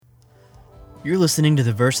You're listening to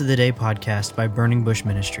the Verse of the Day podcast by Burning Bush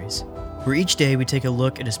Ministries, where each day we take a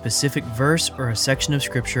look at a specific verse or a section of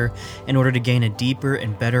Scripture in order to gain a deeper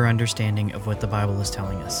and better understanding of what the Bible is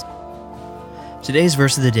telling us. Today's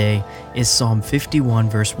verse of the day is Psalm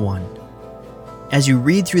 51, verse 1. As you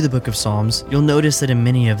read through the book of Psalms, you'll notice that in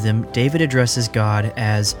many of them, David addresses God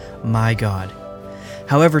as my God.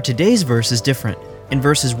 However, today's verse is different. In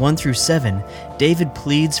verses 1 through 7, David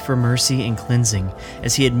pleads for mercy and cleansing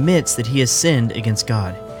as he admits that he has sinned against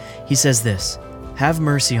God. He says this, "Have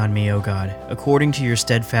mercy on me, O God, according to your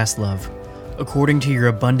steadfast love. According to your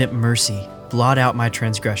abundant mercy, blot out my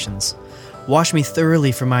transgressions. Wash me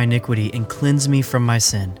thoroughly from my iniquity and cleanse me from my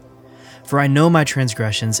sin. For I know my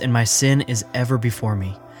transgressions, and my sin is ever before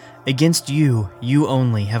me. Against you, you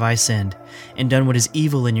only, have I sinned, and done what is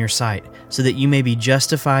evil in your sight, so that you may be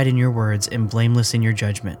justified in your words and blameless in your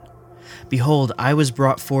judgment. Behold, I was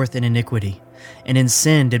brought forth in iniquity, and in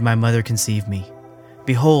sin did my mother conceive me.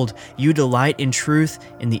 Behold, you delight in truth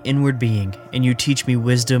in the inward being, and you teach me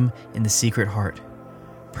wisdom in the secret heart.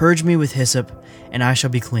 Purge me with hyssop, and I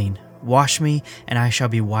shall be clean. Wash me, and I shall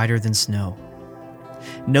be whiter than snow."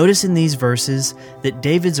 Notice in these verses that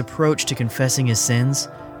David's approach to confessing his sins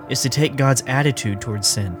is to take God's attitude towards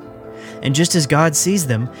sin. And just as God sees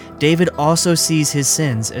them, David also sees his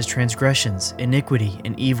sins as transgressions, iniquity,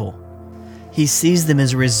 and evil. He sees them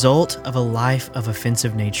as a result of a life of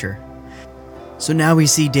offensive nature. So now we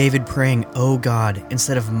see David praying, "O God,"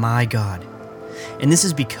 instead of "my God." And this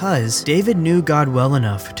is because David knew God well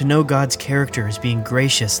enough to know God's character as being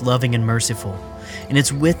gracious, loving, and merciful. And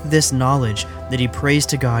it's with this knowledge that he prays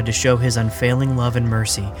to God to show his unfailing love and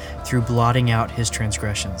mercy through blotting out his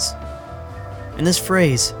transgressions. And this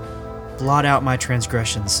phrase, "blot out my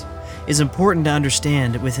transgressions," is important to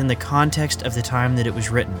understand within the context of the time that it was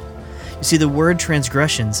written. You see, the word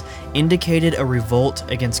transgressions indicated a revolt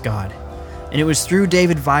against God. And it was through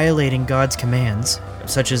David violating God's commands,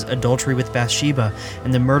 such as adultery with Bathsheba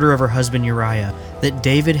and the murder of her husband Uriah, that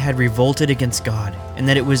David had revolted against God, and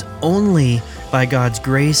that it was only by God's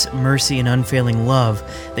grace, mercy, and unfailing love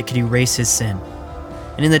that could erase his sin.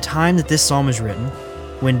 And in the time that this psalm was written,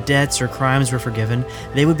 when debts or crimes were forgiven,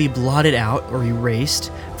 they would be blotted out or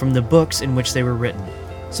erased from the books in which they were written.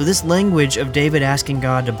 So this language of David asking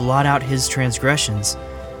God to blot out his transgressions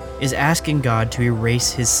is asking God to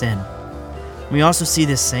erase his sin. We also see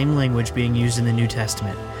this same language being used in the New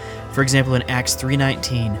Testament. For example, in Acts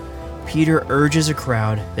 3:19, Peter urges a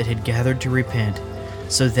crowd that had gathered to repent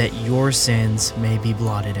so that your sins may be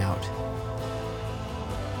blotted out.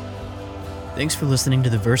 Thanks for listening to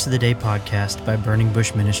the Verse of the Day podcast by Burning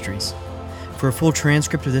Bush Ministries. For a full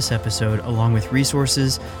transcript of this episode, along with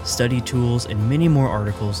resources, study tools, and many more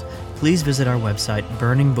articles, please visit our website,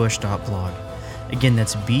 burningbush.blog. Again,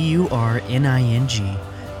 that's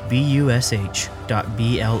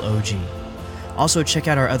BURNINGBUSH.blog. Also, check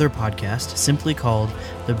out our other podcast, simply called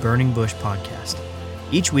The Burning Bush Podcast.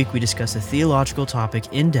 Each week we discuss a theological topic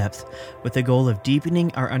in depth with the goal of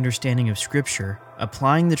deepening our understanding of Scripture,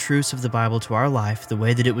 applying the truths of the Bible to our life the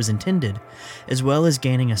way that it was intended, as well as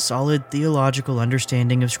gaining a solid theological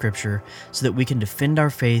understanding of Scripture so that we can defend our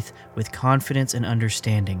faith with confidence and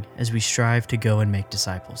understanding as we strive to go and make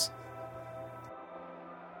disciples.